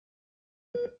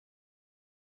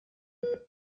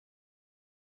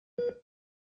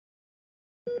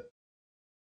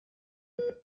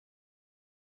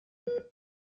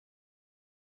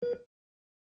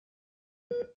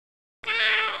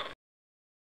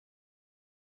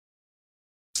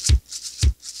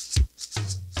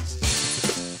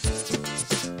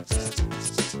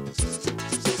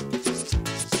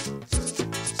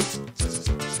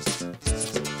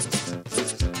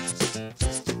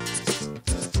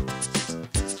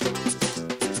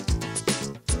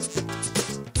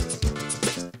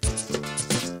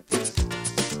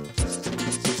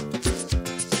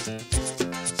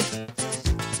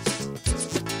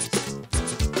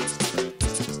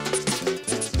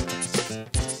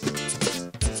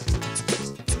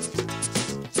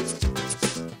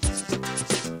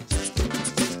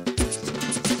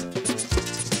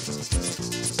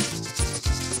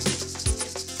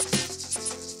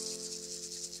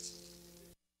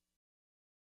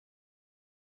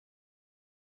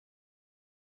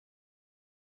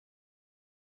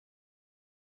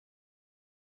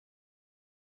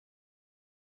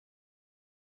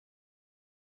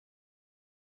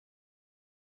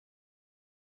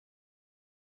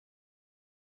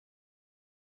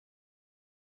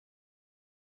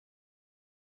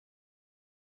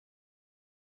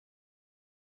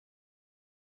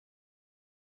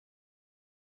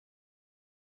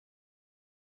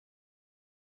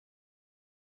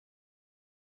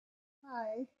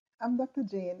Hi, I'm Dr.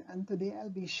 Jane, and today I'll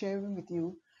be sharing with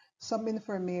you some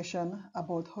information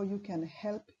about how you can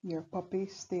help your puppy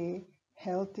stay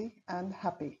healthy and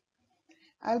happy.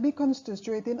 I'll be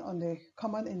concentrating on the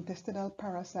common intestinal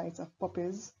parasites of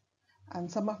puppies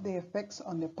and some of the effects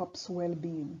on the pup's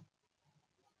well-being.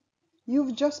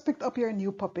 You've just picked up your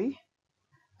new puppy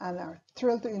and are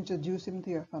thrilled to introduce him to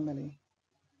your family.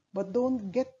 But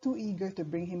don't get too eager to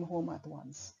bring him home at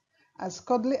once. As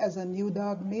cuddly as a new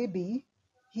dog may be,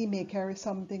 he may carry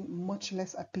something much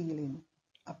less appealing,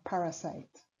 a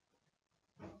parasite.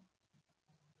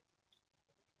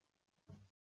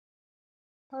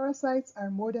 Parasites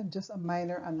are more than just a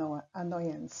minor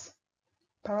annoyance.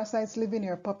 Parasites live in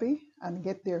your puppy and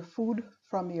get their food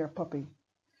from your puppy.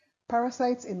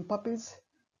 Parasites in puppies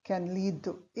can lead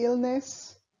to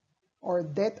illness or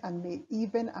death and may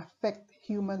even affect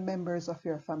human members of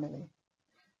your family.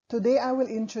 Today, I will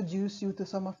introduce you to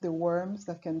some of the worms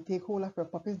that can take hold of your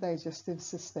puppy's digestive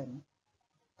system.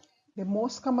 The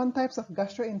most common types of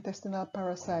gastrointestinal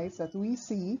parasites that we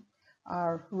see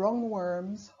are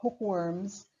roundworms,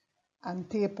 hookworms, and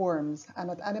tapeworms.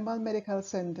 And at Animal Medical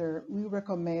Center, we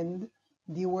recommend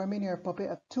deworming your puppy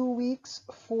at 2 weeks,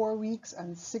 4 weeks,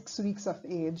 and 6 weeks of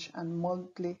age and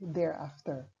monthly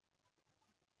thereafter.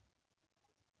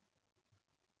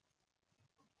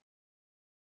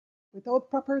 Without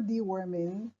proper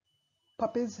deworming,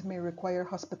 puppies may require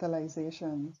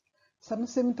hospitalization. Some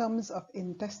symptoms of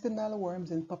intestinal worms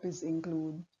in puppies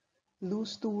include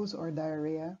loose stools or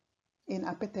diarrhea,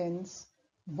 inappetence,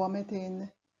 vomiting,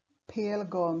 pale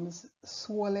gums,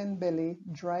 swollen belly,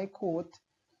 dry coat.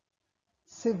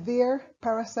 Severe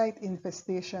parasite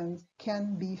infestations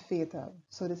can be fatal.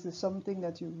 So this is something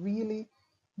that you really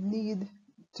need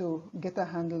to get a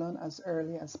handle on as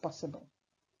early as possible.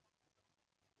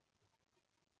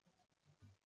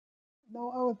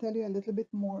 Now I will tell you a little bit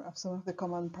more of some of the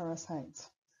common parasites.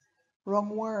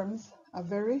 Roundworms, a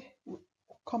very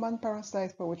common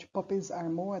parasite for which puppies are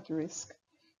more at risk,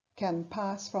 can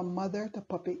pass from mother to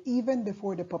puppy even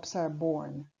before the pups are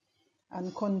born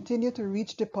and continue to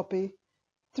reach the puppy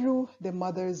through the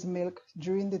mother's milk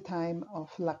during the time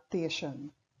of lactation.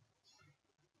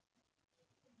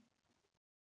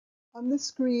 On the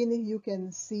screen, you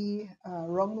can see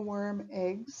roundworm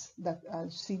eggs that are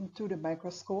seen through the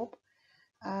microscope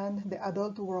and the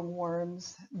adult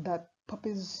roundworms that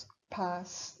puppies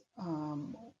pass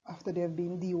after they've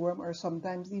been dewormed or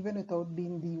sometimes even without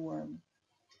being dewormed.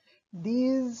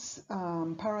 These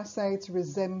parasites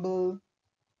resemble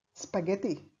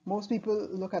spaghetti. Most people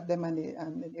look at them and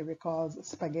it recalls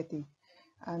spaghetti.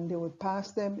 And they would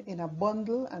pass them in a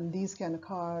bundle, and these can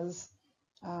cause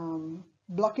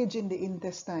blockage in the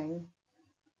intestine.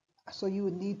 So you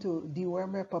would need to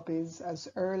deworm your puppies as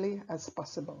early as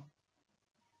possible.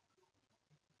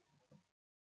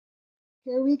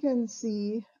 Here we can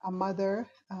see a mother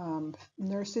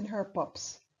nursing her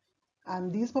pups.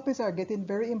 And these puppies are getting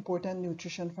very important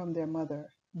nutrition from their mother.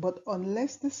 But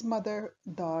unless this mother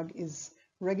dog is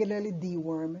regularly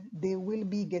dewormed, they will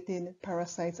be getting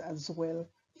parasites as well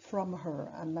from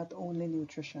her and not only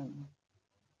nutrition.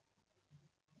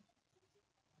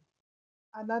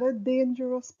 Another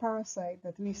dangerous parasite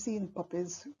that we see in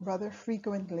puppies rather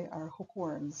frequently are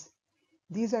hookworms.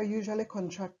 These are usually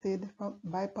contracted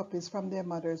by puppies from their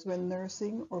mothers when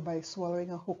nursing or by swallowing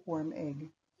a hookworm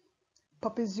egg.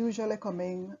 Puppies usually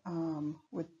coming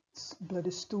with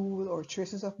bloody stool or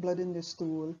traces of blood in the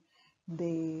stool.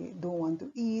 They don't want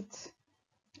to eat,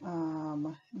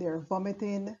 they're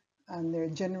vomiting, and their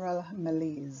general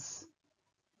malaise.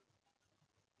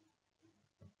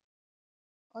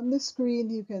 On the screen,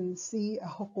 you can see a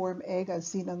hookworm egg as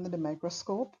seen under the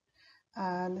microscope,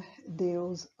 and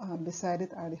those beside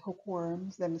it are the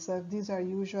hookworms themselves. These are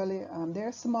usually,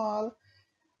 they're small,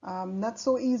 not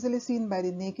so easily seen by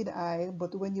the naked eye,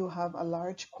 but when you have a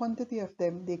large quantity of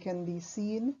them, they can be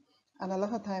seen. And a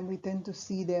lot of time we tend to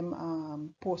see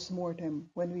them post-mortem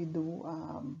when we do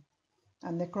a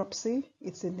necropsy.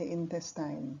 It's in the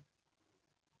intestine.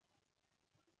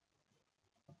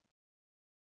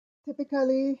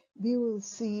 Typically, we will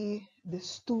see the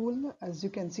stool, as you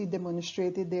can see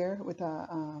demonstrated there with a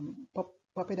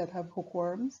puppy that have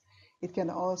hookworms. It can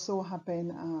also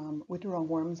happen with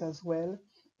roundworms as well.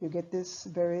 You get this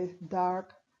very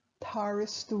dark, tarry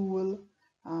stool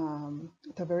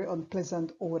with a very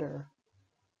unpleasant odor.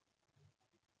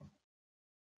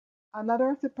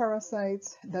 Another of the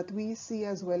parasites that we see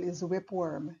as well is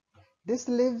whipworm. This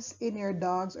lives in your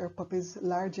dog's or puppy's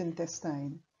large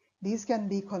intestine. These can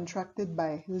be contracted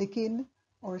by licking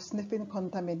or sniffing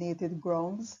contaminated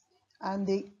grounds, and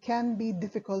they can be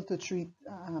difficult to treat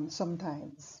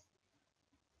sometimes.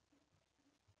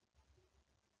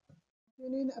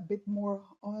 Turning a bit more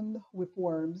on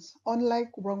whipworms.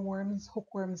 Unlike roundworms,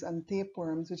 hookworms, and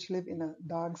tapeworms, which live in a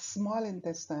dog's small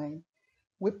intestine,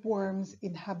 whipworms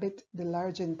inhabit the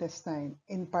large intestine,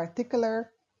 in particular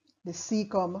the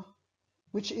cecum,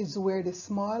 which is where the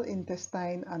small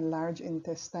intestine and large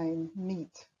intestine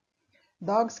meet.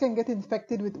 Dogs can get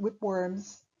infected with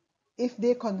whipworms if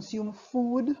they consume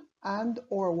food and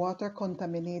or water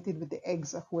contaminated with the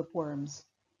eggs of whipworms.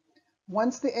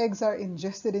 Once the eggs are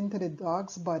ingested into the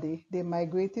dog's body, they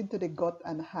migrate into the gut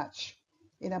and hatch.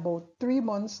 In about 3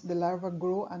 months, the larvae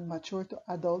grow and mature to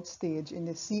adult stage in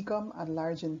the cecum and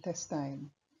large intestine.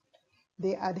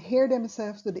 They adhere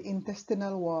themselves to the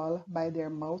intestinal wall by their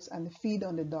mouths and feed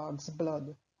on the dog's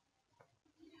blood.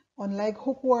 Unlike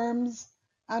hookworms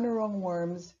and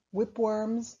roundworms,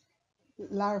 whipworms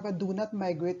larvae do not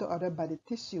migrate to other body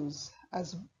tissues,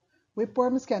 as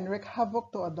whipworms can wreak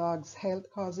havoc to a dog's health,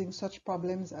 causing such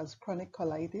problems as chronic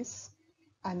colitis,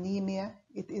 anemia.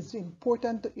 It is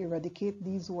important to eradicate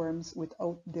these worms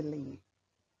without delay.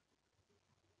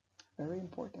 Very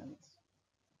important.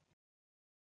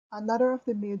 Another of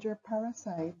the major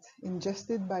parasites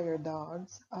ingested by your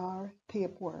dogs are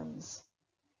tapeworms.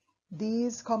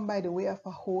 These come by the way of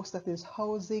a host that is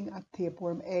housing a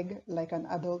tapeworm egg like an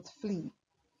adult flea.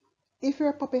 If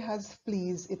your puppy has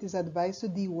fleas, it is advised to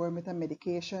deworm with a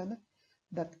medication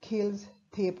that kills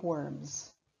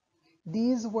tapeworms.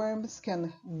 These worms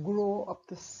can grow up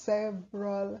to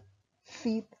several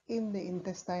feet in the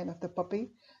intestine of the puppy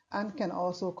and can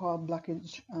also cause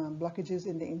blockages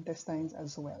in the intestines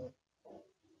as well.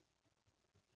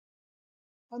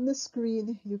 On the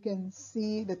screen, you can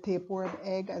see the tapeworm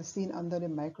egg as seen under the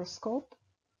microscope.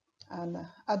 And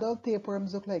adult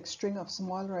tapeworms look like string of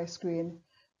small rice grain,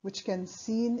 which can be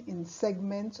seen in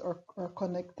segments or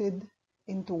connected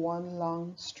into one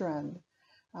long strand.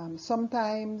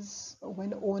 Sometimes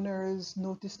when owners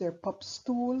notice their pup's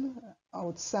stool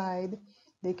outside,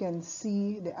 they can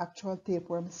see the actual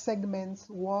tapeworm segments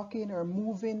walking or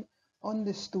moving on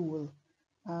the stool.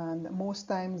 And most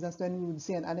times that's when we would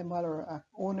see an animal or an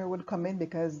owner would come in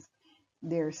because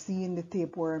they're seeing the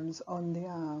tapeworms on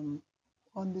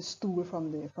the stool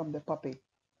from the puppy.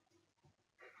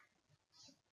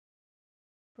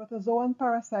 Protozoan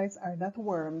parasites are not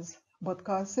worms, but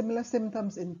cause similar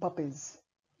symptoms in puppies.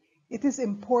 It is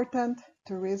important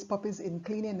to raise puppies in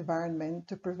clean environment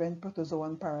to prevent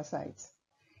protozoan parasites.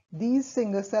 These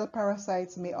single-cell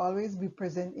parasites may always be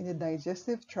present in the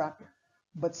digestive tract,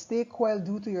 but stay coiled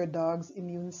due to your dog's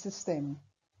immune system.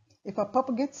 If a pup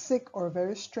gets sick or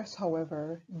very stressed,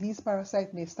 however, these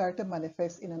parasites may start to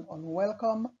manifest in an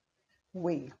unwelcome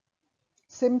way.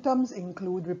 Symptoms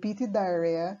include repeated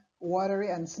diarrhea, watery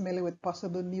and smelly with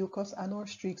possible mucus and/or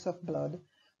streaks of blood,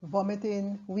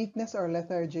 vomiting, weakness or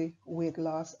lethargy, weight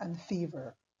loss, and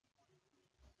fever.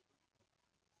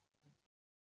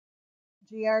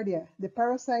 Giardia. The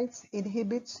parasites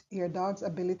inhibit your dog's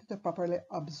ability to properly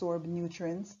absorb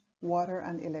nutrients, water,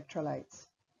 and electrolytes,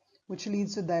 which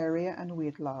leads to diarrhea and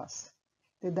weight loss.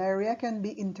 The diarrhea can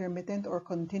be intermittent or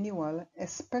continual,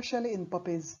 especially in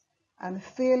puppies, and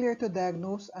failure to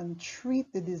diagnose and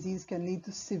treat the disease can lead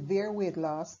to severe weight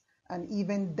loss and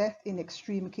even death in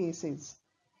extreme cases.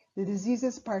 The disease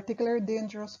is particularly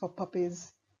dangerous for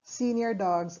puppies, senior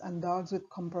dogs, and dogs with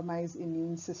compromised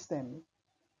immune system.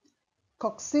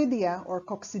 Coccidia or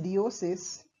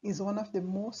coccidiosis is one of the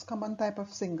most common type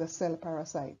of single-cell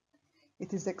parasite.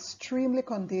 It is extremely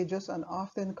contagious and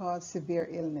often causes severe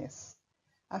illness.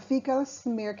 A fecal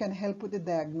smear can help with the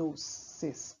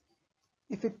diagnosis.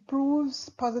 If it proves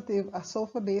positive, a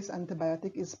sulfur-based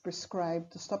antibiotic is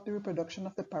prescribed to stop the reproduction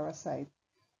of the parasite,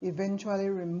 eventually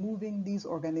removing these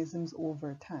organisms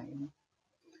over time.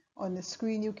 On the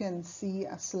screen, you can see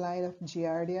a slide of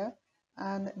Giardia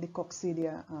and the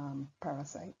Coccidia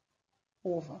parasite.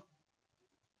 Over.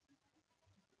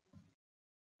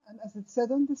 And as it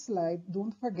said on the slide,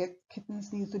 don't forget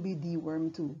kittens need to be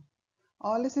dewormed too.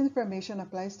 All this information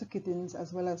applies to kittens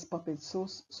as well as puppies,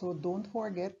 so don't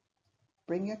forget,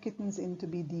 bring your kittens in to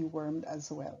be dewormed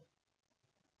as well.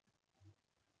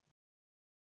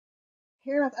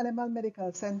 Here at Animal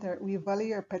Medical Center, we value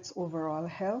your pet's overall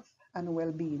health and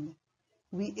well-being.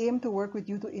 We aim to work with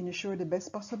you to ensure the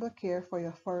best possible care for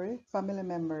your furry family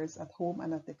members at home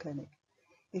and at the clinic.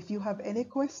 If you have any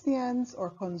questions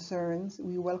or concerns,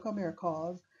 we welcome your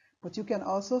calls, but you can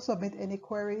also submit any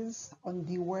queries on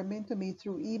deworming to me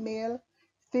through email,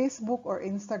 Facebook, or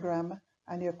Instagram,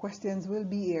 and your questions will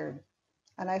be aired.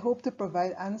 And I hope to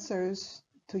provide answers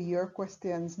to your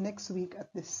questions next week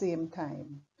at the same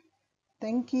time.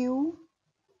 Thank you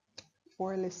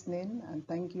for listening, and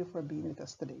thank you for being with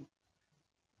us today.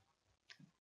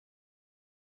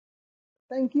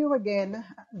 Thank you again.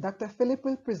 Dr. Philip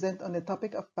will present on the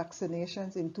topic of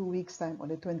vaccinations in 2 weeks' time on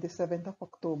the 27th of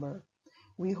October.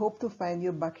 We hope to find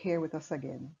you back here with us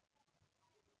again.